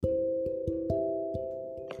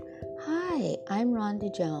Hi, I'm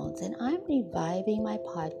Rhonda Jones, and I'm reviving my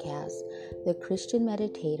podcast, The Christian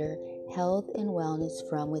Meditator, Health and Wellness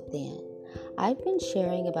from Within. I've been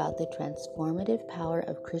sharing about the transformative power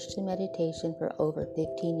of Christian meditation for over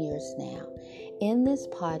 15 years now. In this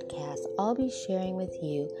podcast, I'll be sharing with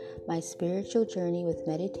you my spiritual journey with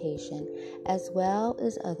meditation, as well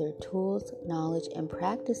as other tools, knowledge, and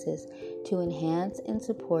practices to enhance and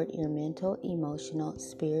support your mental, emotional,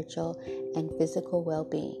 spiritual, and physical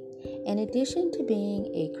well-being. In addition to being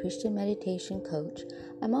a Christian meditation coach,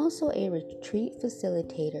 I'm also a retreat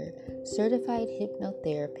facilitator, certified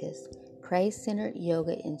hypnotherapist, Christ-centered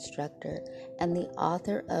yoga instructor, and the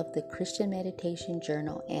author of the Christian Meditation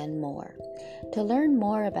Journal and more. To learn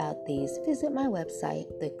more about these, visit my website,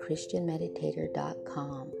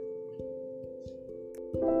 thechristianmeditator.com.